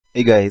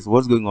Hey guys,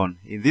 what's going on?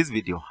 In this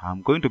video,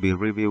 I'm going to be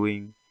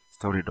reviewing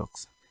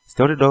Storydocs.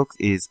 Storydocs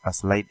is a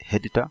slide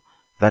editor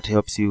that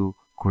helps you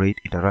create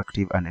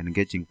interactive and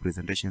engaging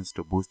presentations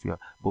to boost your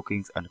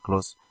bookings and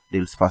close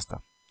deals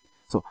faster.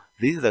 So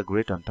this is a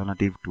great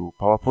alternative to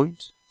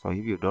PowerPoint. So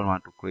if you don't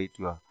want to create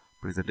your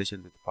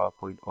presentation with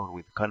PowerPoint or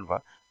with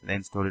Canva,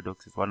 then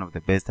Storydocs is one of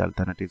the best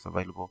alternatives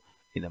available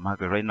in the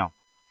market right now.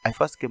 I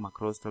first came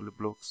across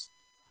Storydocs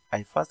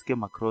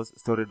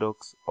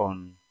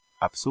on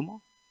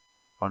Appsumo.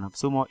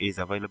 Appsumo is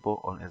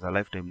available as a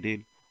lifetime deal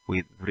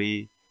with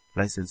 3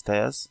 licensed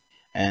tiers,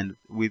 and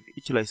with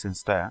each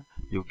licensed tier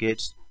you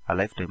get a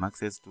lifetime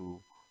access to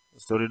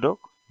Storydoc.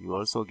 You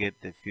also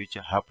get the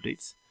future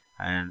updates,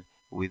 and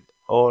with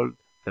all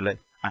the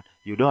and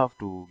you don't have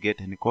to get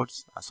any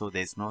codes, so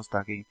there is no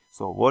stacking.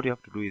 So what you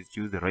have to do is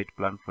choose the right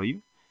plan for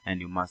you,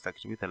 and you must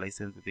activate the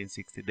license within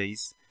 60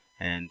 days,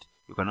 and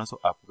you can also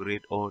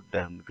upgrade or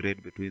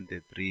downgrade between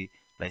the 3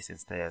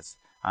 licensed tiers.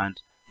 And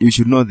you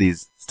should know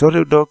this: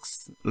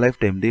 Storydoc's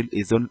lifetime deal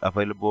is only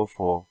available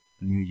for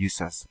new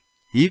users.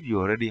 If you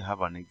already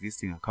have an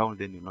existing account,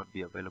 then you'll not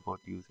be available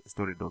to use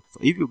Storydoc. So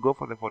if you go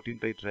for the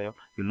 14-day trial,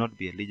 you'll not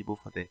be eligible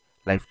for the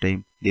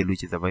lifetime deal,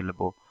 which is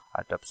available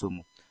at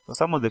Appsumo. So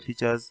some of the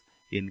features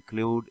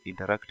include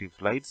interactive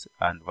slides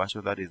and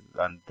version that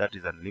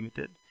is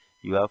unlimited.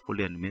 You have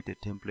fully animated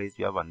templates.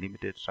 You have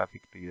unlimited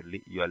traffic to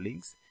your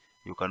links.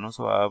 You can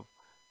also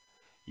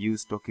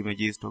use stock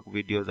images, stock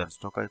videos, and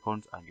stock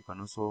icons, and you can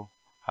also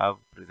have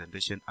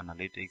presentation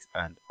analytics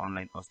and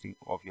online hosting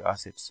of your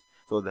assets.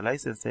 So the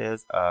license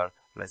tiers are: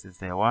 license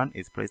tier 1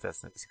 is priced at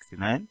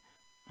 $69,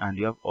 and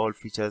you have all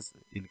features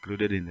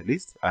included in the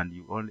list, and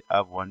you only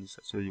have one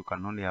user, so you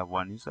can only have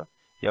one user.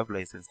 You have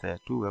license tier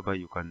 2, whereby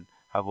you can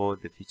have all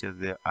the features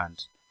there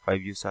and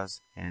 5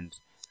 users, and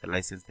the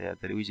license tier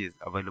 3, which is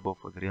available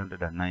for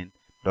 $309,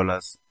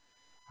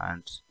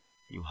 and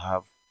you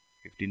have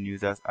 15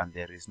 users, and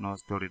there is no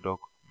Storydoc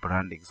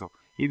branding. So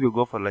if you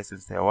go for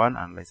license tier 1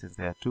 and license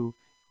tier 2,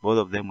 both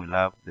of them will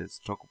have the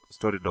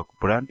Storydoc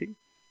branding,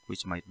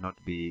 which might not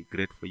be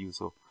great for you.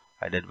 So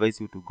I'd advise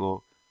you to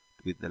go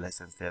with the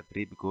license tier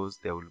 3, because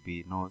there will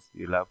be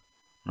you'll have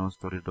no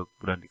Storydoc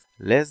branding.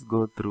 Let's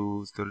go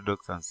through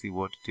Storydocs and see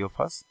what it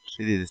offers.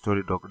 This is the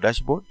Storydoc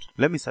dashboard.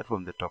 Let me start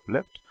from the top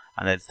left,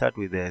 and I'll start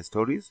with the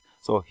stories.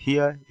 So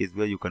here is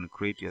where you can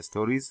create your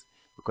stories.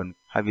 You can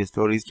have your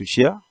stories to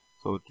share.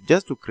 So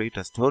just to create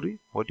a story,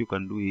 what you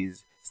can do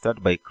is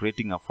start by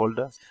creating a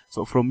folder.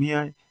 So from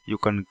here you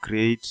can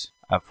create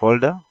a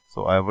folder.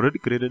 So I've already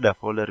created a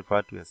folder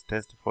referred to as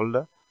test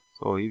folder.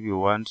 So if you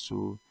want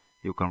to,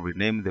 you can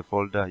rename the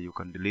folder, you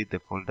can delete the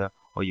folder,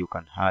 or you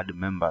can add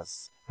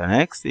members. The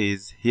next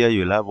is here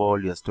you'll have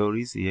all your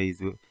stories. Here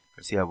is, you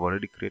can see I've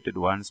already created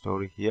one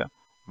story here,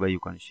 where you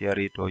can share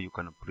it or you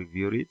can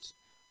preview it.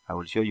 I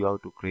will show you how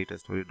to create a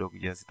Storydoc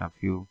just in a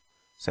few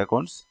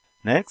seconds.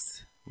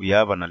 Next, we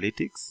have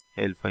analytics.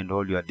 Here you'll find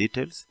all your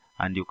details,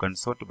 and you can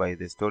sort by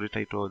the story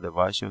title, the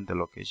version, the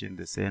location,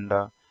 the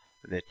sender,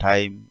 the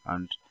time,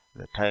 and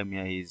the time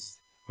here is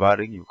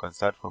varying. You can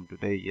start from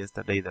today,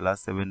 yesterday, the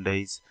last 7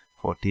 days,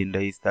 14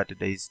 days, 30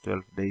 days,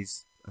 12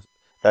 days,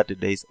 30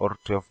 days, or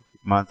 12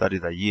 months, that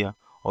is a year.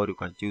 Or you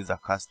can choose a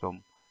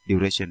custom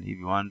duration. If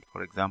you want,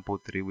 for example,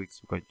 3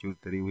 weeks, you can choose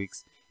 3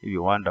 weeks. If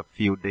you want a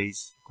few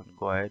days, you can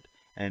go ahead.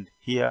 And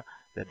here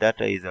the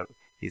data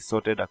is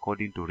sorted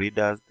according to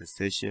readers, the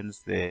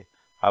sessions, the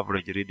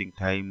average reading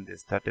time,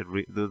 those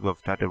who have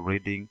started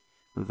reading,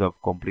 those who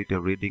have completed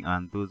reading,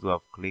 and those who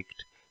have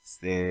clicked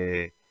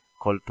the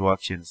call to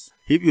actions.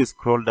 If you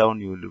scroll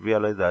down, you will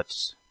realize that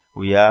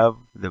we have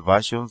the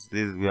versions.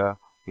 This is where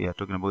we are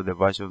talking about the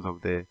versions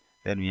of the.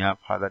 Then we have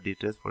other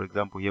details. For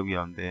example, here we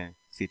are on the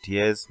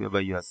CTS,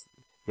 whereby you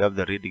have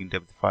the reading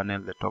depth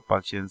funnel, the top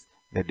actions,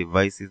 the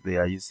devices they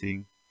are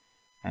using,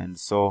 and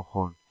so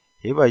on.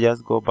 If I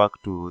just go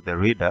back to the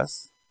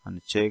readers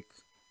and check,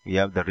 we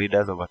have the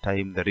readers over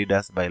time, the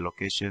readers by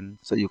location,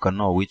 so you can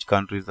know which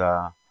countries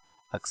are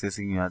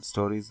accessing your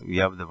stories. We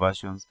have the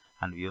versions,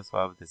 and we also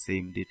have the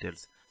same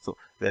details. So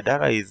the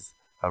data is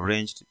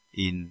arranged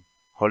in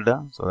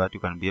folder so that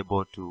you can be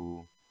able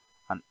to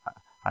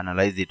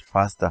analyze it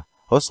faster.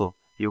 Also,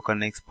 you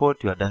can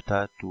export your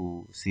data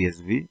to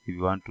CSV if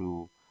you want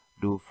to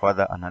do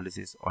further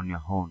analysis on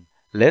your own.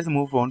 Let's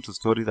move on to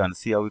stories and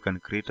see how we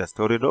can create a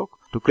Storydoc.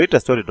 To create a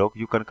Storydoc,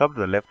 you can come to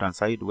the left hand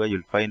side where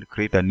you'll find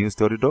create a new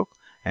Storydoc,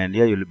 and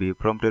here you'll be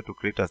prompted to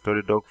create a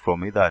Storydoc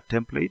from either a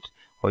template,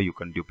 or you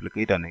can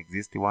duplicate an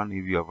existing one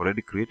if you have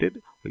already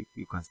created.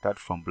 You can start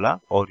from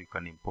blank, or you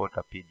can import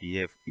a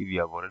PDF if you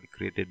have already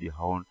created your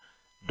own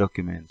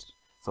document.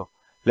 So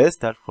let's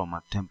start from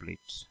a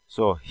template.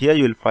 So here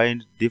you'll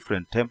find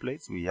different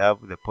templates. We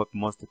have the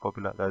most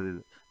popular,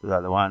 those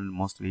are the ones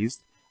mostly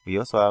used. We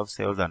also have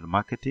sales and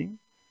marketing.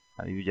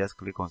 And if you just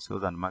click on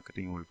sales and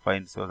marketing, you will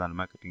find sales and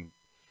marketing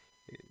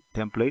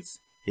templates.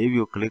 If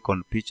you click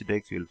on pitch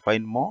decks, you will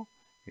find more.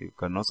 You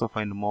can also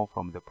find more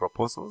from the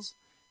proposals.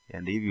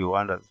 And if you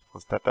want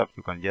for startups,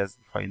 you can just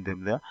find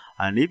them there.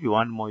 And if you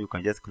want more, you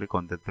can just click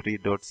on the 3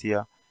 dots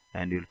here,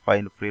 and you'll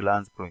find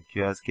freelance,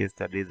 brochures, case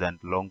studies, and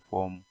long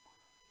form.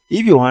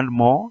 If you want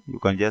more, you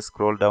can just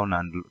scroll down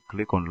and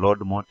click on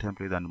load more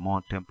templates, and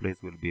more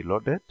templates will be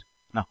loaded.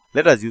 Now,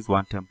 let us use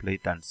one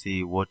template and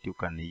see what you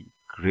can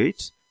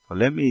create. So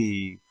let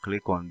me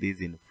click on this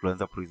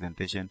influencer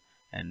presentation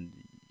and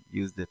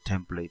use the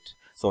template.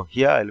 So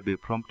here I'll be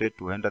prompted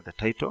to enter the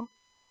title.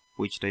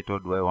 Which title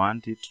do I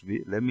want it to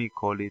be? Let me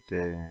call it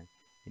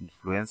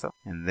influencer,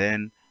 and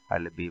then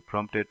I'll be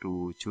prompted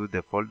to choose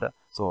the folder.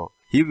 So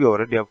if you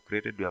already have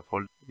created your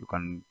folder, you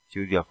can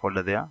choose your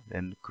folder there,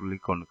 then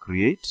click on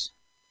create,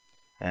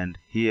 and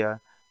here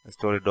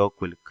Storydoc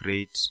will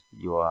create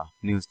your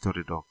new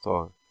Storydoc.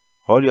 So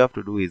all you have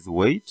to do is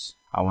wait.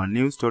 Our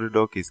new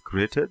Storydoc is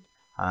created,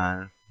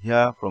 and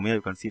from here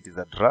you can see it is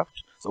a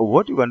draft. So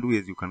what you can do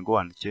is you can go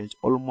and change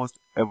almost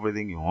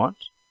everything you want,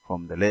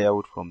 from the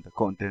layout, from the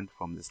content,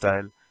 from the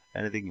style,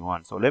 anything you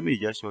want. So let me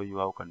just show you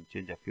how can you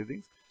change a few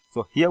things.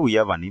 So here we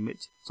have an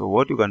image. So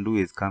what you can do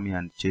is come here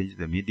and change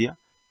the media.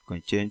 You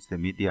can change the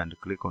media and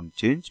click on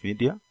change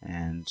media,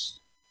 and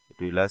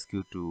it will ask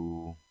you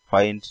to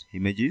find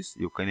images.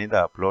 You can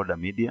either upload a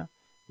media,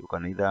 you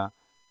can either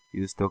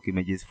use stock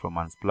images from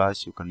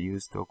Unsplash, you can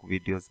use stock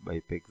videos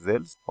by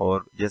Pexels,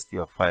 or just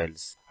your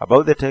files.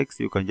 About the text,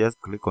 you can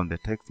just click on the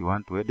text you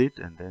want to edit,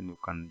 and then you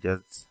can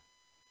just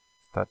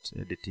start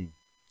editing.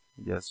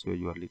 Just show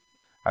you a little.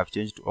 I've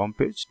changed to home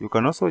page. You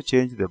can also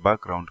change the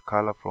background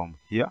color from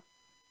here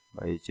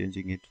by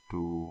changing it to.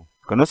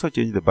 You can also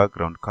change the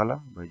background color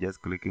by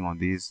just clicking on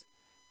this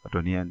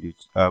button here, and you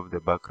have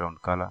the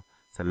background color.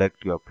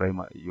 Select your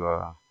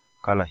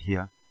color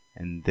here,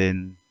 and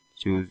then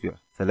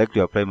select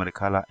your primary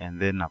color, and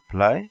then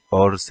apply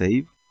or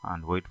save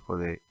and wait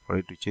for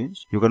it to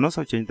change. You can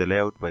also change the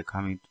layout by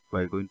going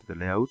to the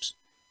layout.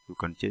 You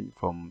can change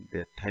from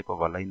the type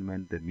of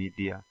alignment, the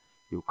media.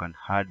 You can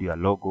add your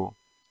logo,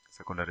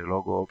 secondary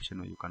logo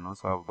option. You can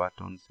also have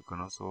buttons. You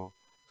can also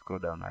scroll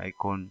down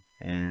icon,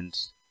 and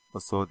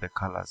also the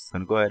colors. You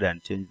can go ahead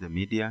and change the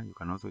media. You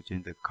can also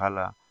change the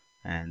color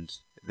and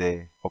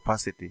the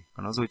opacity. You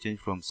can also change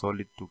from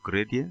solid to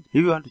gradient.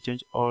 If you want to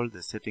change all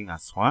the settings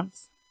at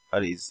once,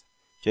 that is,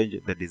 change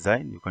the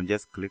design, you can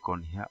just click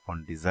on here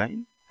on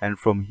design, and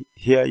from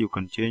here you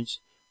can change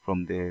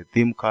from the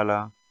theme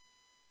color.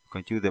 You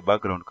can choose the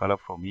background color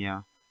from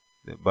here,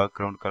 the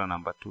background color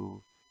number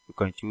 2. You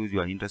can choose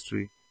your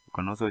industry. You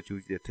can also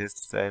choose the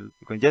text style.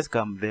 You can just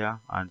come there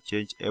and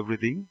change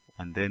everything,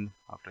 and then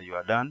after you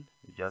are done,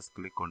 you just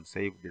click on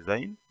save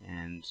design,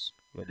 and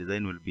your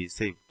design will be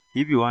saved.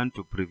 If you want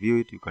to preview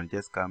it, you can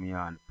just come here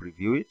and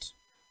preview it,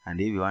 and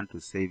if you want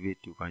to save it,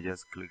 you can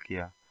just click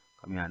here,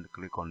 come here and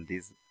click on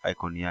this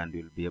icon here, and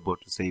you'll be able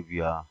to save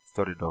your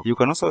Storydoc. You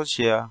can also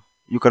share.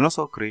 You can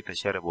also create a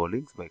shareable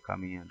links by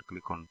coming here and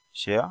click on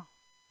share,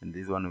 and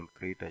this one will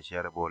create a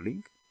shareable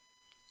link.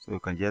 So you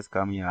can just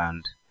come here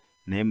and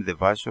name the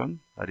version,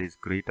 that is,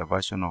 create a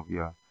version of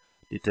your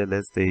detail,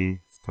 let's say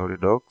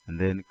Storydoc, and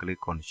then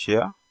click on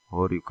share,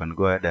 or you can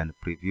go ahead and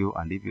preview,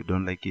 and if you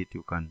don't like it,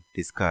 you can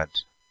discard.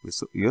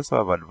 We also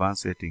have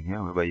advanced setting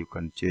here whereby you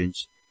can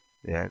change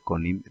the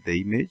icon,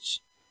 the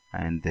image,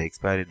 and the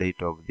expiry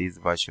date of this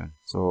version.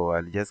 So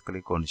I'll just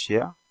click on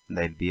share, and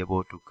I'll be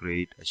able to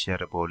create a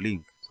shareable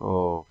link.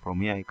 So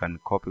from here I can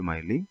copy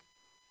my link,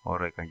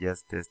 or I can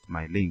just test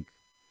my link.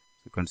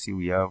 So you can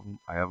see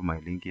I have my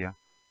link here,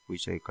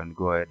 which I can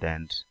go ahead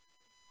and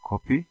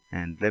copy,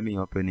 and let me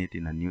open it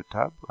in a new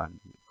tab, and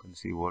you can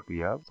see what we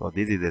have. So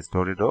this is the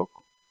Storydoc.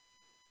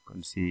 You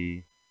can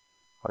see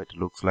how it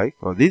looks like.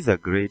 So this is a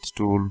great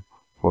tool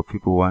for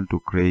people who want to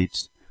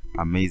create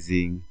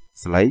amazing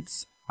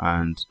slides,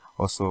 and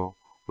also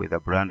with a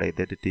brand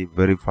identity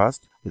very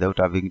fast, without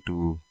having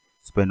to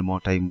spend more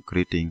time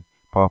creating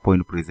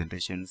PowerPoint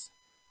presentations,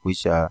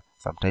 which are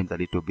sometimes a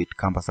little bit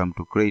cumbersome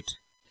to create.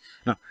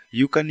 Now,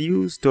 you can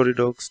use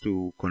Storydocs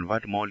to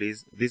convert more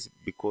leads. This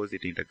because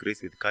it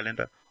integrates with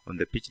calendar on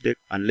the pitch deck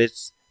and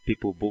lets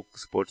people book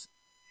spots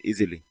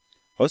easily.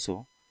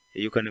 Also,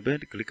 you can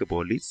embed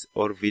clickable leads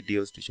or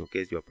videos to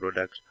showcase your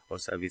product or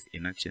service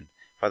in action.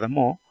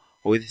 Furthermore,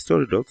 with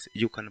Storydocs,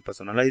 you can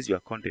personalize your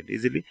content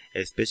easily,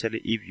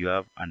 especially if you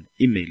have an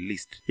email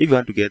list. If you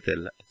want to get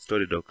the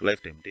Storydoc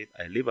lifetime date,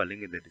 I leave a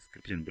link in the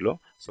description below,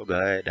 so go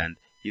ahead and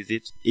use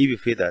it. If you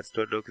feel that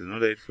Storydoc is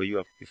not ready for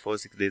you before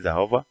 6 days are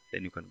over,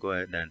 then you can go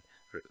ahead and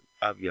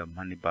have your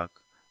money back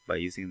by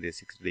using the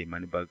 60-day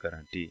money back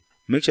guarantee.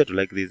 Make sure to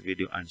like this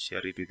video and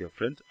share it with your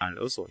friends. And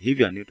also, if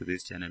you are new to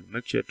this channel,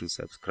 make sure to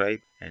subscribe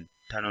and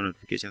turn on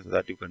notifications so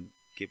that you can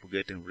keep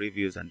getting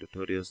reviews and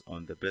tutorials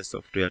on the best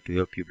software to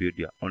help you build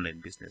your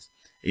online business.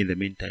 In the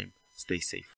meantime, stay safe.